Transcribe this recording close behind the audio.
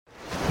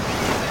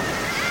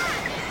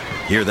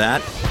Hear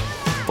that?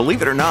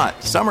 Believe it or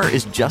not, summer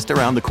is just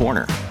around the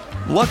corner.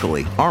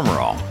 Luckily, Armor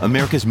All,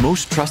 America's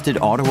most trusted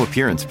auto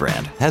appearance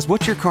brand, has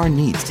what your car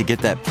needs to get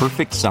that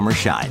perfect summer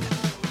shine.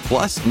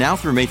 Plus, now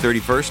through May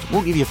 31st,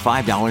 we'll give you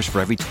 $5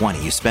 for every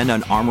 $20 you spend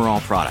on Armor All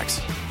products.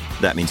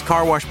 That means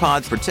car wash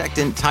pods,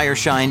 protectant, tire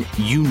shine,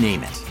 you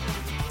name it.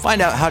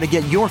 Find out how to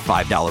get your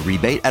 $5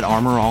 rebate at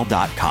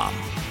armorall.com.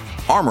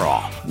 Armor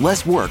All,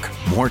 less work,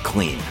 more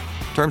clean.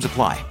 Terms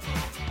apply.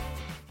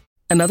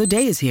 Another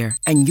day is here,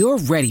 and you're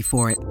ready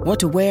for it. What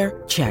to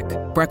wear? Check.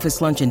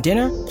 Breakfast, lunch, and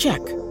dinner? Check.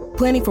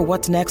 Planning for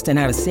what's next and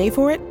how to save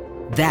for it?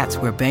 That's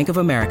where Bank of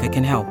America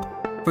can help.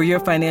 For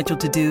your financial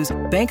to-dos,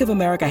 Bank of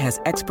America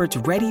has experts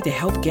ready to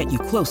help get you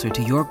closer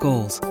to your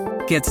goals.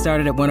 Get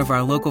started at one of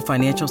our local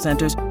financial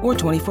centers or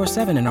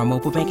 24/7 in our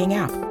mobile banking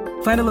app.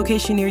 Find a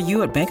location near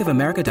you at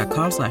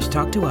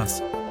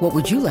bankofamerica.com/talktous. What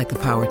would you like the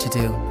power to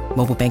do?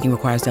 Mobile banking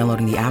requires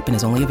downloading the app and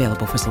is only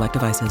available for select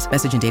devices.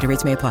 Message and data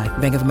rates may apply.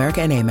 Bank of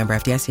America N.A., member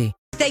FDIC.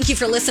 Thank you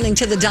for listening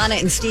to the Donna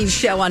and Steve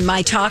Show on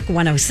My Talk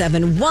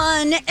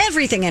 107.1,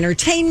 Everything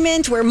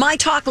Entertainment, where My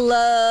Talk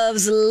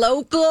loves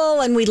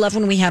local, and we love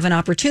when we have an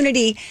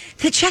opportunity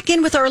to check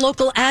in with our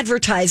local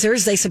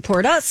advertisers. They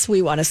support us.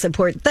 We want to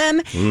support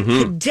them.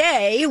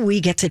 Today, we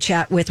get to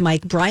chat with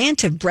Mike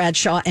Bryant of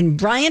Bradshaw and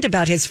Bryant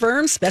about his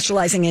firm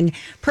specializing in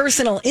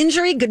personal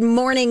injury. Good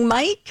morning,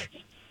 Mike.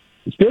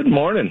 Good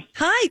morning.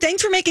 Hi.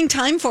 Thanks for making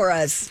time for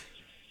us.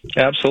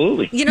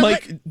 Absolutely. You know,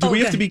 Mike, do we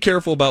have to be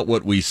careful about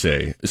what we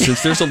say?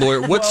 Since there's a lawyer,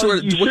 what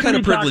kind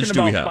of privilege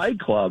do we have? Fight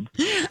Club.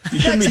 You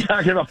shouldn't be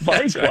talking about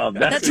Fight Club.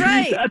 That's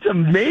right. That's a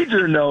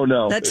major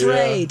no-no. That's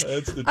right.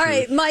 All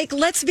right, Mike,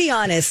 let's be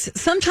honest.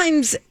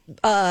 Sometimes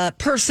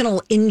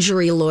personal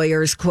injury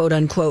lawyers, quote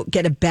unquote,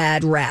 get a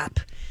bad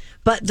rap.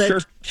 But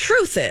the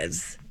truth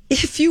is,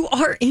 if you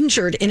are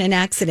injured in an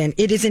accident,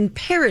 it is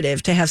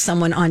imperative to have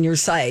someone on your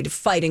side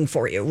fighting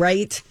for you,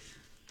 right?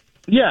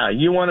 Yeah,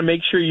 you want to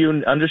make sure you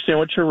understand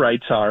what your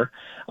rights are.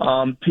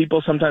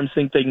 People sometimes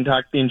think they can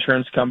talk to the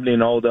insurance company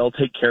and, they'll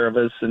take care of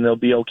us and they'll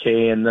be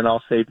okay and then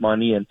I'll save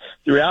money. And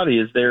the reality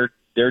is they're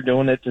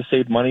doing it to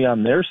save money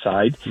on their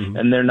side,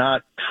 and they're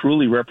not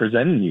truly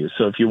representing you.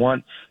 So if you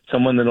want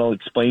someone that'll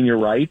explain your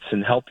rights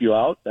and help you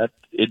out, that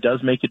it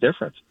does make a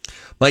difference.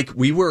 Mike,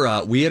 we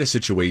had a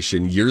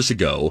situation years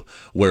ago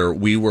where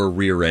we were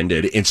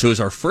rear-ended, and so it was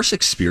our first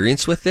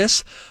experience with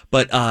this.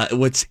 But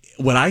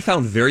what I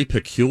found very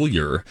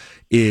peculiar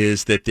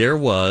is that there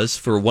was,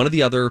 for one of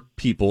the other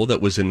people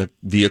that was in the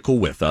vehicle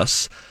with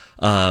us,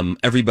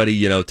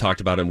 everybody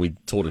talked about it, and we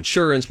told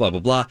insurance, blah blah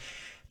blah,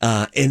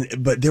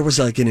 but there was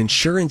like an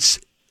insurance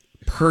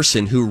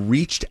person who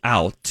reached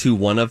out to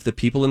one of the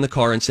people in the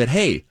car and said,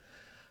 "Hey,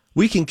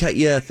 we can cut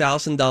you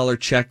 $1,000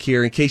 check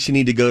here in case you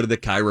need to go to the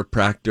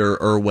chiropractor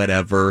or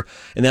whatever,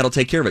 and that'll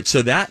take care of it."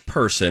 So that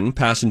person,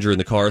 passenger in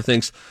the car,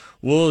 thinks,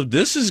 well,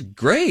 this is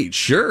great.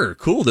 Sure.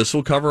 Cool. This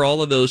will cover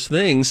all of those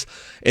things.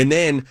 And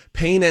then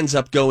pain ends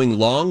up going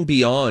long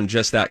beyond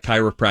just that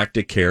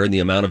chiropractic care and the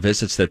amount of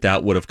visits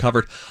that would have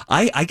covered.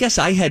 I guess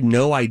I had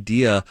no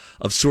idea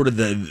of sort of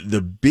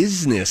the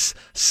business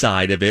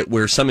side of it,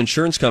 where some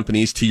insurance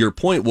companies, to your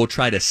point, will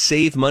try to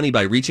save money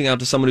by reaching out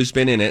to someone who's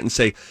been in it and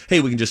say, hey,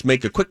 we can just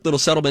make a quick little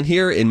settlement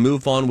here and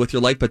move on with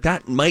your life. But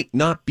that might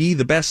not be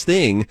the best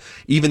thing,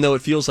 even though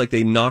it feels like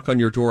they knock on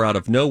your door out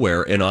of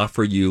nowhere and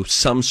offer you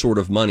some sort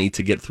of money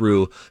to get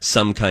through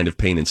some kind of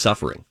pain and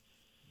suffering.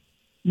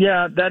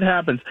 Yeah, that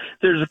happens.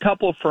 There's a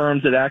couple of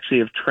firms that actually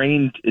have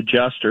trained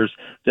adjusters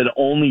that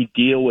only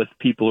deal with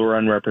people who are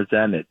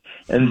unrepresented.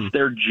 And it's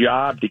their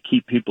job to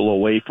keep people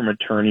away from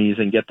attorneys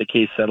and get the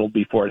case settled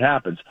before it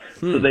happens.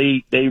 So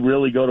they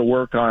really go to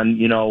work on,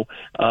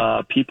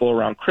 people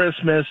around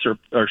Christmas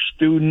or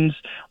students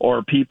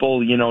or people,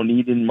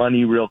 needing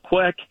money real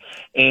quick.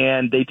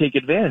 And they take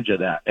advantage of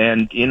that.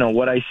 And,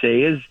 what I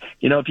say is,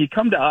 if you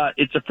come to us,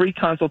 it's a free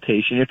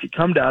consultation. If you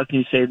come to us and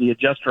you say the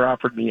adjuster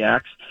offered me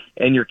X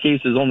and your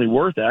case is only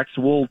worth X,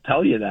 we'll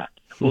tell you that.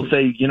 We'll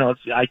say,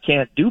 I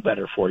can't do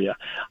better for you.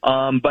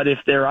 But if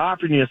they're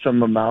offering you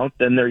some amount,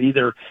 then they're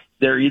either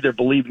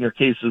believing your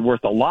case is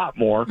worth a lot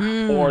more,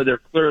 or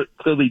they're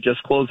clearly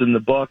just closing the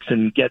books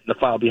and getting the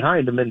file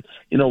behind them. And,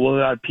 we'll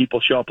have people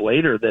show up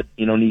later that,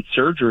 need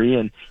surgery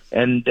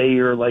and they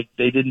are like,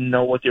 they didn't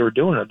know what they were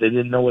doing, or they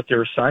didn't know what they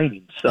were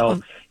signing.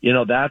 So,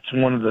 that's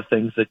one of the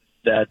things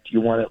that you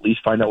want to at least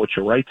find out what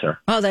your rights are.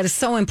 Oh, that is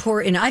so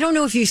important. I don't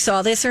know if you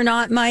saw this or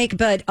not, Mike,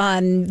 but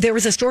there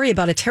was a story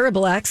about a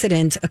terrible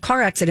accident, a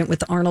car accident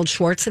with Arnold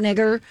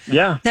Schwarzenegger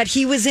that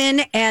he was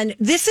in. And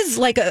this is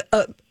like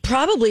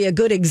probably a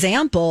good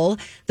example.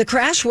 The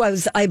crash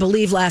was, I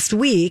believe, last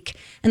week.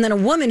 And then a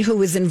woman who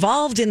was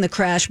involved in the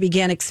crash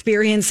began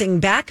experiencing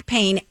back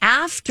pain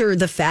after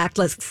the fact,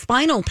 like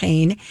spinal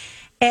pain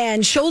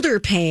and shoulder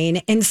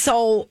pain. And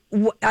so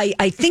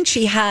I think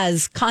she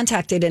has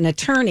contacted an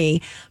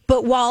attorney.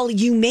 But while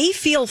you may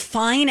feel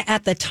fine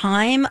at the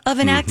time of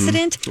an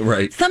accident,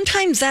 right,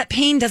 sometimes that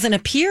pain doesn't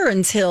appear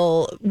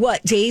until,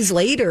 days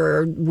later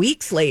or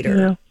weeks later?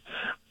 Yeah.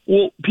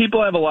 Well,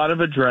 people have a lot of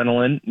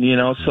adrenaline,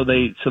 so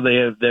they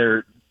have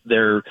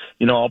they're,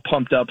 all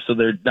pumped up, so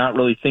they're not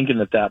really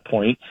thinking at that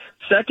point.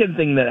 Second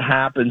thing that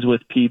happens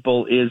with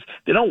people is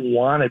they don't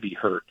want to be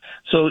hurt.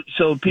 So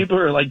people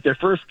are like, their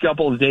first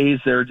couple of days,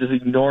 they're just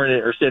ignoring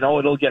it or saying, oh,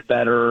 it'll get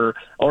better,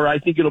 or I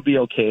think it'll be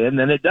okay, and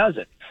then it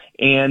doesn't.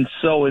 And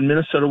so in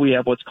Minnesota, we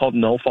have what's called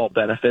no-fault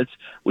benefits,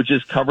 which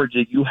is coverage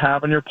that you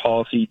have on your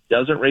policy,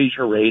 doesn't raise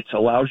your rates,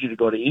 allows you to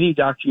go to any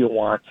doctor you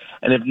want,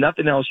 and if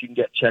nothing else, you can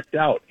get checked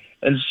out.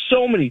 And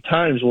so many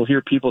times we'll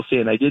hear people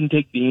saying, I didn't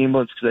take the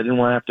ambulance because I didn't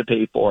want to have to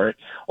pay for it,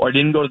 or I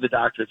didn't go to the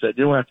doctor because I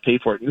didn't want to have to pay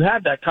for it. You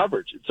have that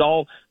coverage. It's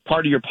all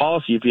part of your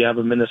policy if you have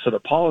a Minnesota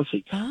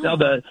policy. Oh. Now,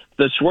 the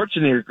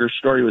Schwarzenegger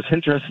story was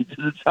interesting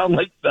because it sounded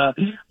like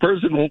the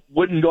person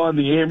wouldn't go on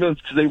the ambulance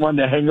because they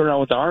wanted to hang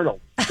around with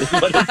Arnold. Is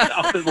what it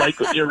sounded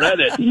like when you read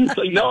it. He's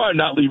like, no, I'm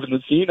not leaving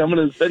the scene. I'm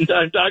going to spend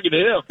time talking to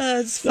him.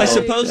 I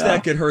suppose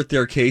that could hurt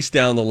their case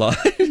down the line.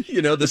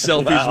 The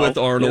selfies with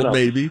Arnold,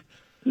 maybe.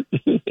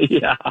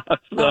 Yeah.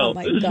 So, oh,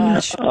 my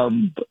gosh.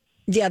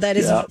 Yeah, that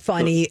is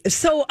funny.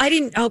 So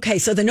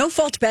so the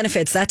no-fault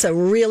benefits, that's a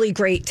really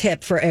great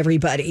tip for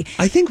everybody.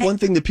 I think one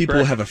thing that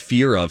people have a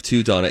fear of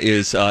too, Donna,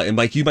 is, and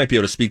Mike, you might be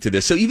able to speak to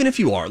this. So even if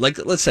you are,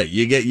 like, let's say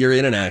you're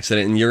in an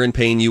accident and you're in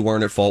pain, you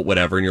weren't at fault,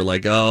 whatever, and you're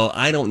like, oh,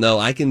 I don't know,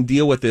 I can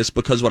deal with this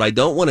because what I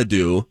don't want to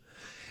do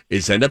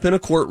is end up in a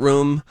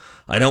courtroom.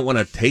 I don't want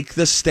to take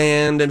the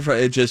stand. And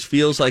it just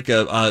feels like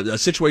a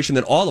situation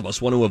that all of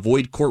us want to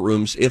avoid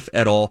courtrooms, if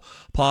at all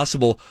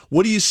possible.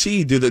 What do you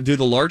see? Do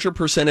the larger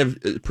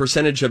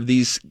percentage of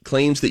these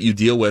claims that you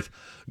deal with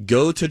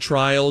go to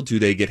trial? Do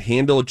they get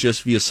handled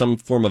just via some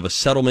form of a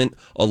settlement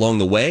along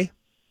the way?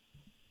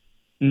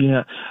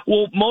 Yeah.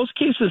 Well, most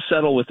cases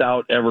settle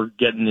without ever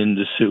getting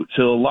into suit.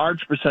 So a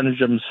large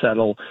percentage of them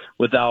settle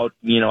without,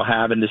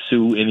 having to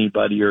sue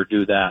anybody or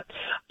do that.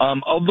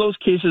 Of those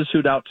cases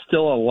sued out,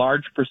 still a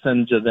large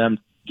percentage of them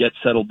get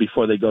settled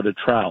before they go to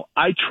trial.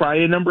 I try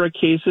a number of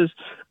cases,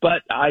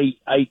 but I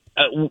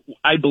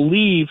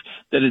believe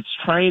that it's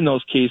trying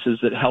those cases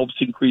that helps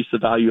increase the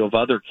value of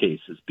other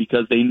cases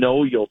because they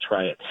know you'll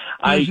try it.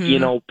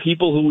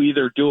 People who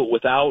either do it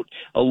without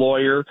a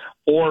lawyer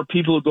or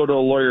people who go to a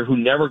lawyer who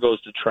never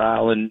goes to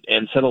trial and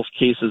settles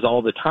cases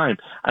all the time.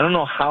 I don't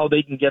know how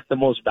they can get the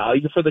most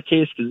value for the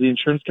case because the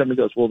insurance company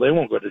goes, well, they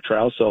won't go to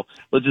trial, so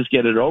let's just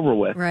get it over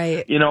with.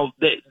 Right.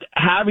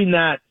 Having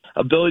that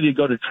ability to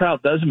go to trial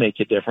does make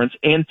a difference.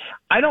 And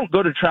I don't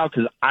go to trial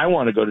because I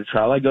want to go to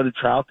trial. I go to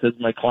trial because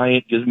my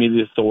client gives me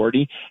the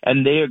authority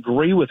and they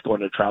agree with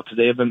going to trial because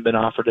they haven't been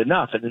offered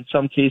enough. And in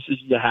some cases,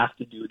 you have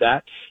to do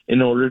that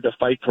in order to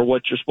fight for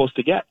what you're supposed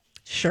to get.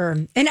 Sure.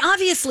 And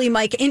obviously,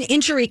 Mike, an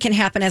injury can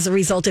happen as a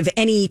result of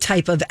any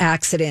type of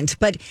accident.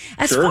 But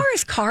as far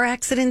as car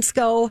accidents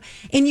go,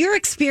 in your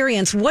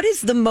experience, what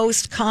is the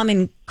most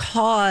common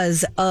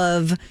cause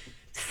of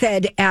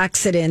said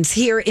accidents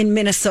here in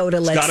Minnesota,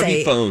 let's say?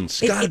 Be phones.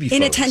 Gotta be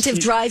phones. Inattentive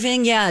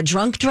driving,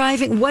 drunk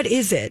driving. What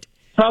is it?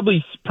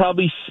 Probably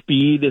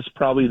speed is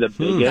probably the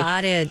biggest.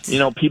 Got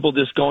it. People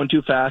just going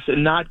too fast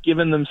and not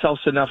giving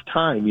themselves enough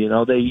time.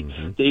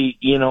 They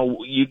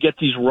you get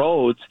these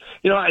roads.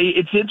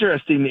 It's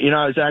interesting.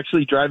 I was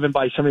actually driving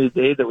by somebody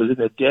today that was in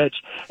a ditch,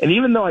 and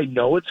even though I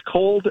know it's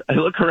cold, I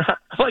look around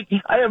like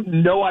I have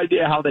no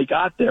idea how they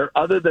got there,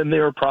 other than they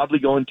were probably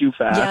going too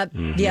fast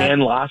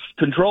and lost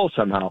control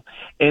somehow.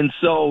 And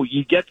so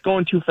you get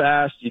going too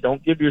fast. You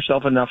don't give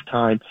yourself enough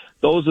time.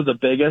 Those are the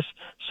biggest.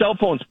 Cell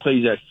phones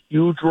plays a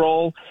huge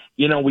role.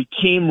 We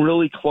came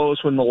really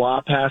close when the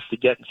law passed to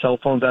getting cell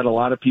phones out of a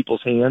lot of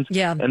people's hands.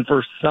 Yeah. And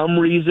for some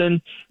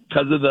reason,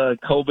 because of the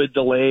COVID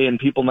delay and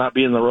people not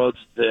being on the roads,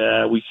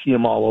 we see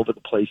them all over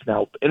the place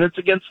now. And it's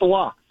against the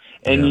law.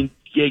 And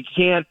you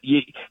can't,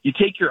 you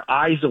take your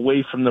eyes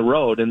away from the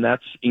road, and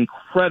that's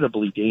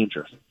incredibly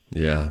dangerous.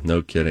 Yeah,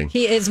 no kidding.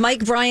 He is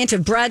Mike Bryant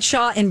of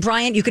Bradshaw and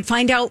Bryant. You could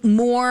find out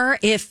more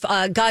if,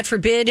 God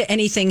forbid,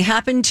 anything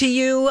happened to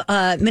you.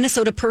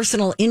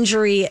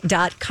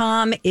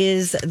 MinnesotaPersonalInjury.com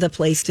is the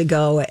place to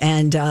go.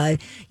 And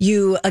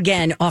you,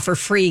 again, offer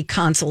free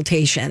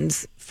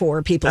consultations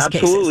for people's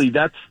cases. Absolutely.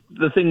 That's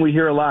the thing we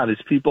hear a lot is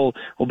people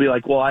will be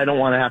like, well, I don't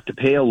want to have to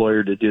pay a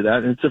lawyer to do that.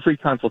 And it's a free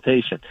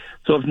consultation.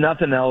 So if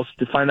nothing else,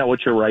 to find out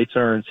what your rights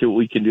are and see what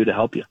we can do to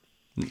help you.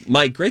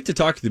 Mike, great to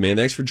talk to you, man.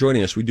 Thanks for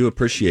joining us. We do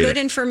appreciate it. Good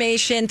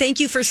information.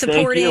 Thank you for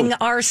supporting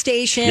our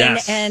station.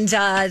 Yes. And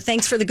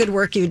thanks for the good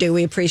work you do.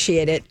 We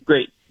appreciate it.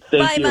 Great.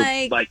 Thank you.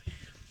 Mike. Bye.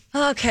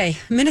 Okay.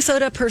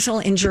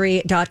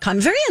 MinnesotaPersonalInjury.com.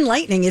 Very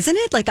enlightening, isn't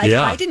it? Like,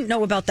 I didn't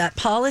know about that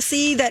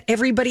policy that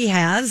everybody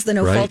has, the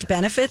no-fault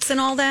benefits and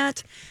all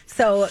that.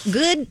 So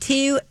good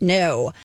to know.